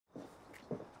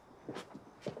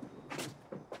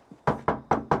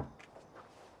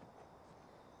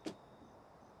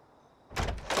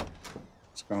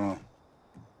going on?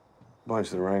 A bunch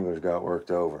of the Wranglers got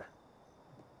worked over.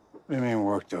 What do you mean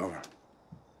worked over?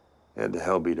 They had the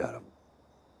hell beat out of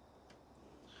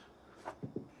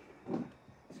them.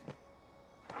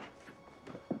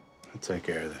 I'll take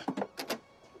care of that.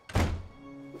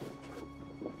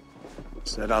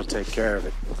 Said I'll take care of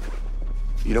it.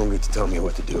 You don't get to tell me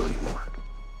what to do anymore.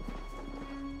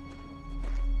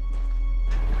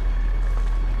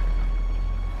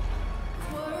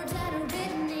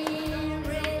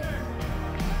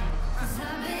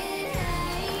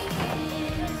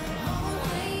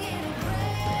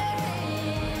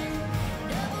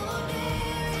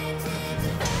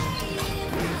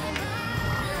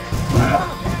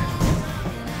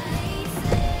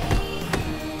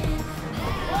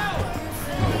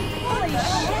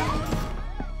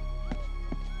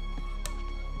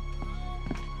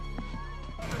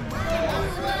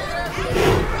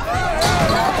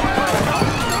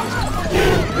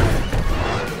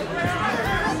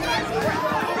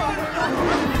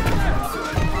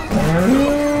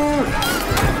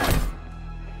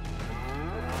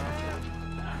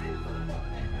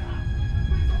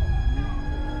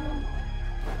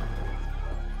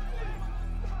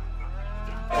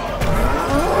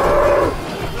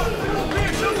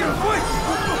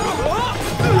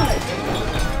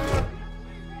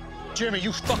 Jimmy,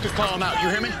 you fucking call him out, you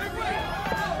hear me?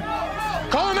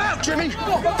 Call him out, Jimmy! Him!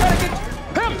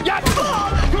 Yeah!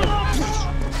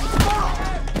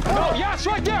 Oh, yeah, it's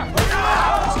right there!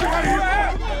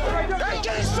 Hey,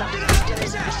 get his fucking ass! Get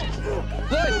his ass!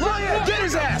 Lloyd, get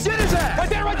his ass! Get his ass! Right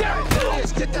there, right there!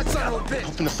 Let's get that son of a bitch!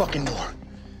 Open the fucking door.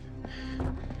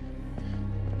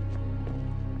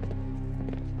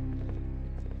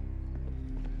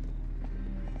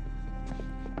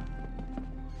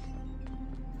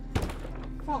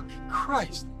 Fucking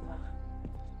Christ.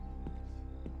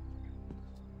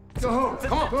 Go home.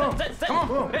 Come on. Come on.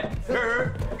 Come on.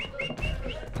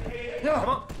 Yeah. Come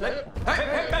on. Hey. All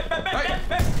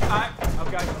right.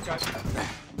 Okay.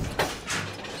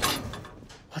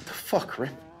 What the fuck,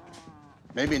 Rick?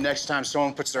 Maybe next time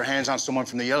someone puts their hands on someone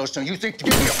from the Yellowstone, you think to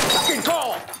give me a fucking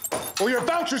call, or your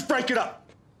vouchers break it up.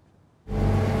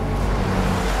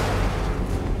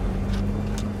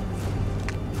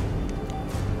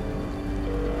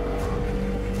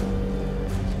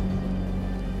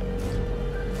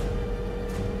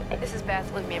 This is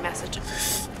Beth. Leave me a message.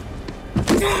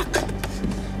 Fuck!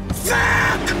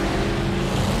 Fuck!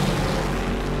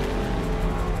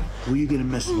 Who are you gonna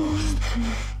miss most?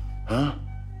 Huh?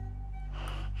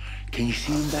 Can you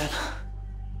see them, Beth?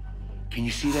 Can you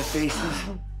see their faces?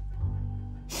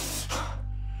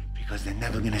 Because they're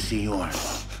never gonna see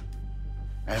yours.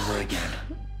 Ever again.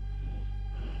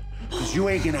 Because you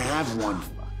ain't gonna have one.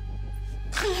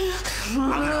 I'm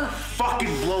gonna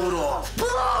fucking blow it off. Blow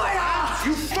it off!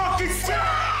 You fucking scared!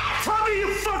 Tell me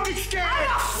you fucking scared! I'm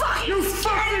not fucking You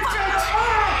fucking scared!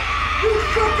 You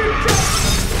fucking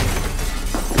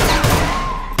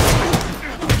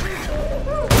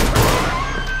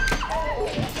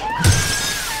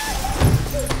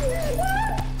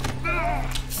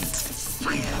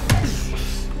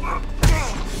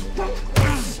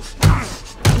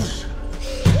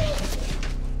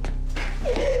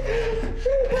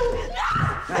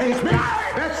Hey, it's me!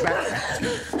 That's bad.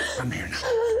 I'm here now.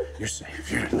 You're safe.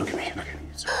 Here, look at me. Look at me.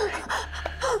 It's okay.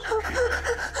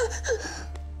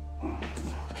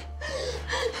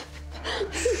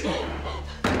 It's okay.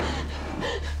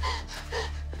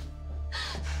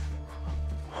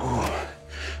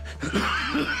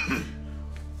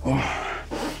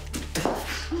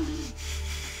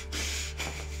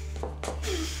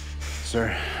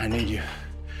 Sir, I need you.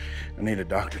 I need a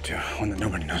doctor, too. One that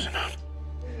nobody knows about.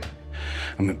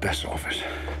 I'm at Beth's office.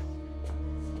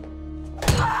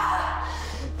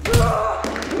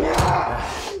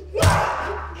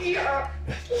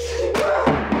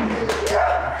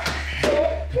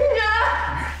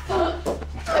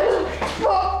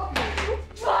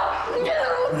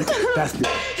 That's the...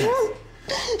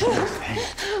 I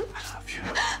love you.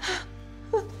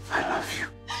 I love you.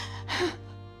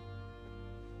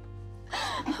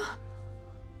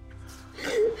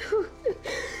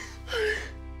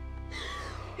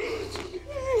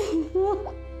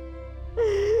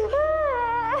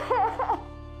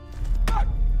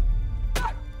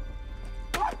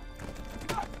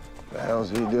 What the hell's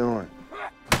he doing?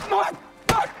 Come on.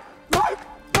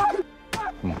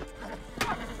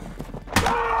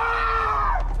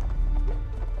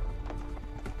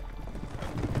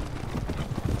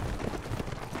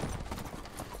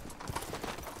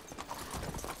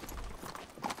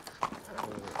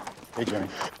 Hey, Jimmy.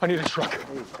 I need a truck.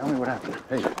 Hey, tell me what happened.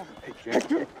 Hey,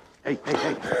 Jimmy. Hey.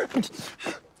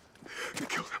 You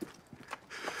killed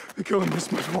kill him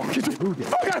this much more. Get the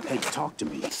fuck out! Hey, talk to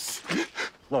me.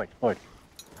 Lloyd, come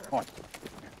on.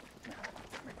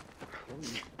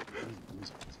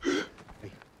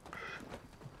 Hey.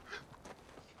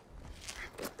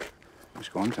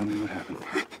 Just go on, tell me what happened.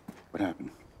 What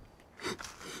happened?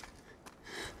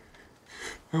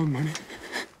 I owe money.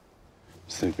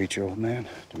 So they beat your old man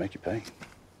to make you pay?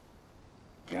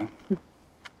 Yeah?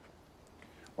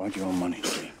 Why'd you owe money,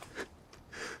 Jimmy?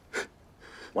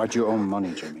 Why'd you owe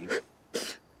money, Jimmy?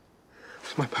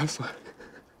 It's my past life.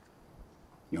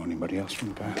 You owe anybody else from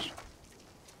the past?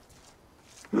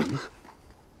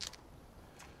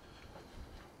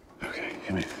 Okay,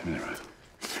 give me the rifle.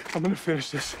 I'm gonna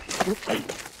finish this. Hey,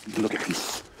 look at me.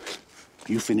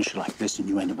 You finish it like this and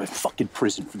you end up in fucking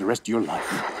prison for the rest of your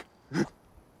life.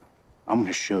 I'm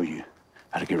gonna show you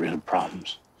how to get rid of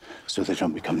problems so they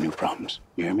don't become new problems.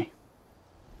 You hear me?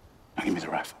 Now give me the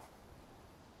rifle.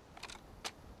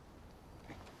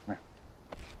 Okay, come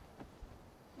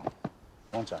here.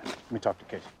 One side. Let me talk to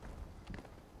Casey.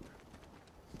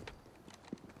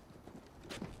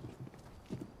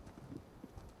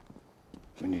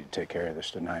 We need to take care of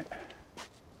this tonight.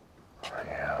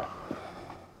 Yeah.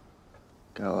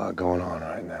 Got a lot going on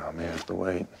right now. May have to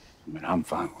wait. I mean, I'm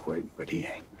fine with waiting, but he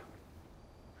ain't.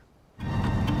 You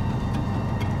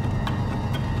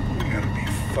gotta be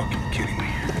fucking kidding me.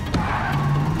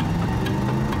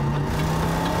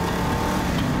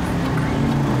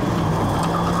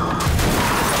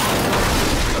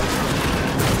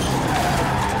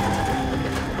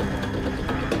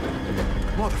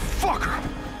 Motherfucker!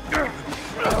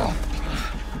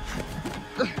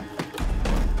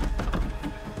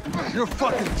 You're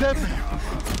fucking dead, man.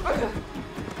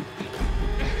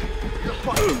 You're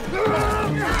fucking...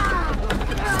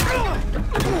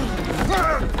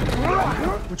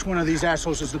 Which one of these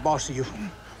assholes is the boss of you?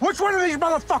 Which one of these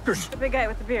motherfuckers? The big guy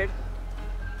with the beard.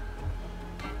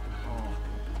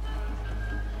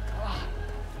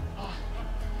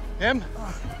 Him?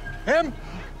 Him?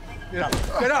 Get up.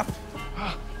 Get up.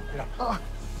 Get up.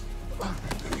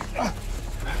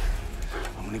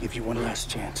 I'm gonna give you one last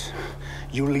chance.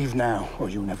 You leave now, or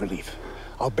you never leave.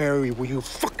 I'll bury you where you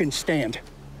fucking stand.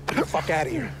 Get the fuck out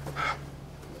of here.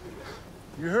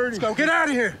 You heard Let's go. Get out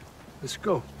of here. Let's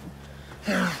go.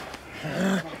 Get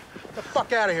the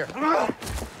fuck out of here.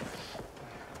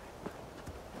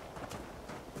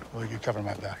 Well, you cover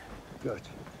my back. Good.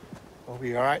 Will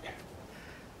you all right?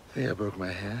 I think I broke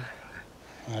my hand.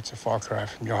 That's a far cry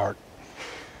from your heart.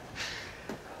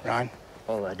 Ryan?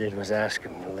 All I did was ask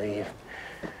him to leave.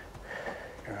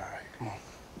 You're all right. Come on.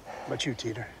 How about you,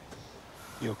 Teeter?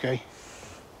 You okay?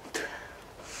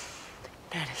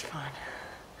 Dad is fine.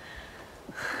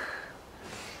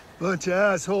 Bunch of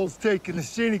assholes taking the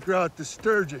scenic route to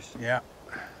Sturgis. Yeah.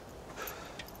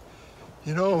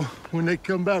 You know, when they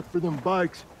come back for them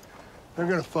bikes, they're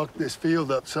gonna fuck this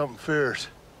field up something fierce.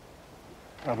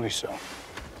 Probably so.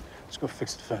 Let's go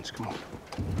fix the fence. Come on.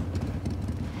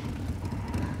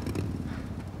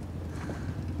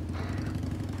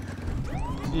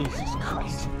 Jesus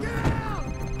Christ.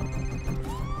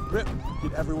 Rip,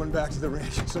 get everyone back to the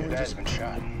ranch. Someone Dad's been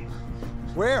shot.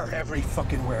 Where? Every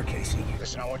fucking where, Casey.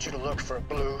 Listen, I want you to look for a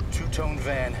blue two-tone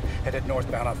van headed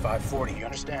northbound on 540. You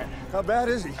understand? How bad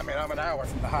is he? I mean, I'm an hour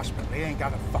from the hospital. He ain't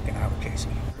got a fucking hour, Casey.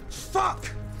 Fuck!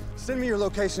 Send me your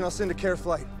location. I'll send a care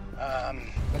flight.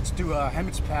 Let's do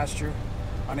Hemmett's pasture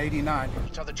on 89.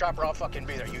 Tell the chopper I'll fucking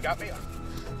be there. You got me?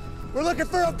 We're looking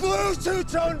for a blue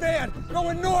two-tone van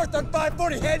going north on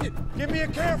 540 headed. Give me a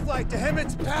care flight to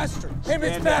Hemmett's pasture.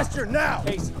 Hemmett's pasture now.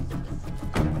 Casey,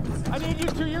 I need you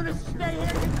 2 units to stay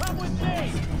here. You come with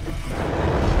me.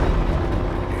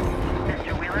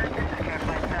 Mr. Wheeler, this is Care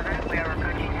Flight 7. We are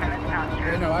approaching Hemmett's pasture.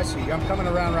 Yeah, no, I see you. I'm coming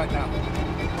around right now.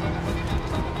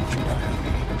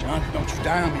 John, don't you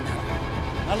die on me now.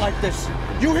 I like this.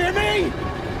 You hear me?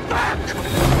 Fuck!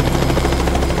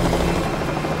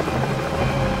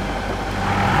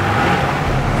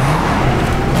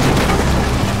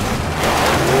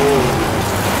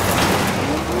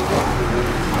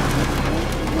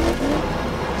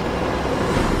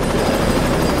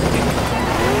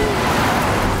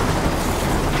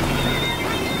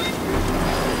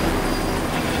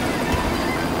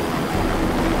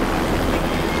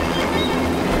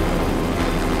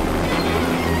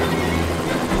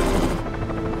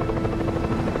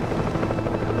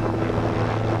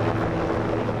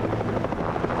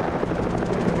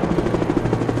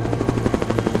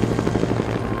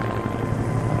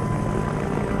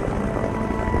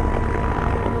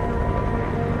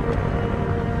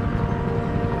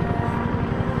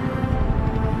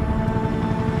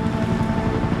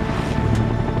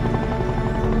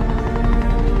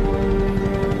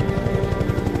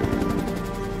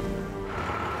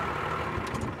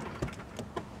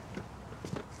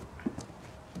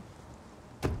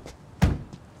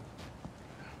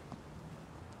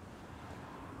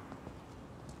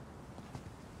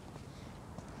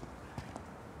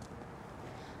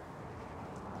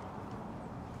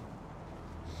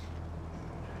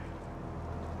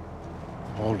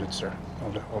 Hold it, sir.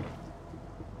 Hold it, hold it.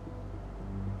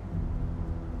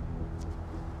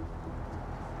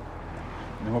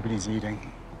 Nobody's eating.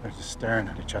 They're just staring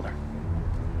at each other.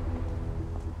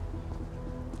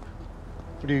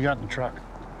 What do you got in the truck?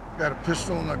 Got a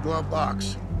pistol in the glove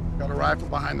box. Got a rifle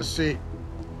behind the seat.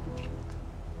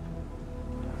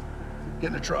 Get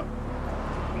in the truck.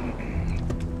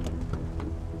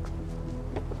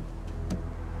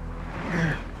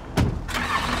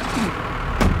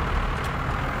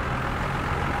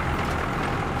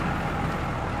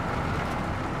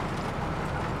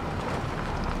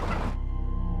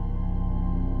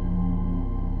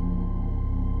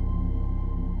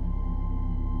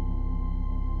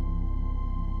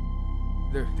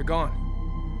 They're gone.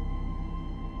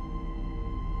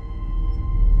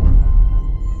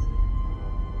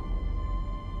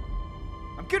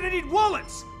 I'm gonna need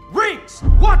wallets, rings,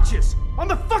 watches on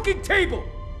the fucking table.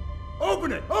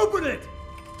 Open it! Open it!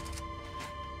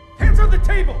 Hands on the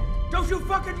table! Don't you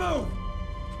fucking move!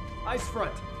 Eyes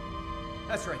front.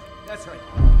 That's right. That's right.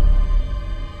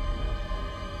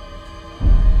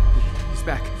 He's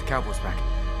back. The cowboy's back.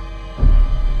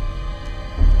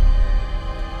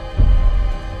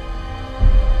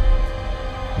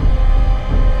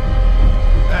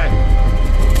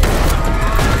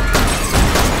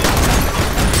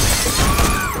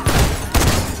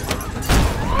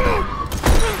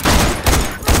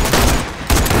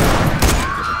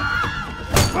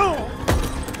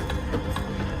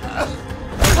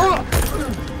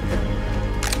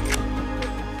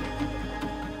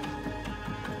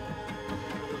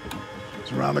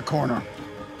 Around the corner.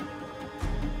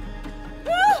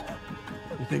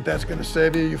 You think that's gonna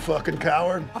save you, you fucking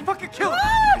coward? I'll fucking kill him!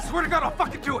 I swear to God, I'll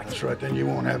fucking do it! That's right, then you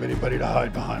won't have anybody to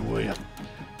hide behind, will you?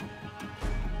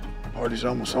 Party's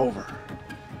almost over.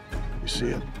 You see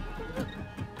it?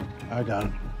 I got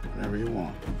it. Whenever you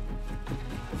want.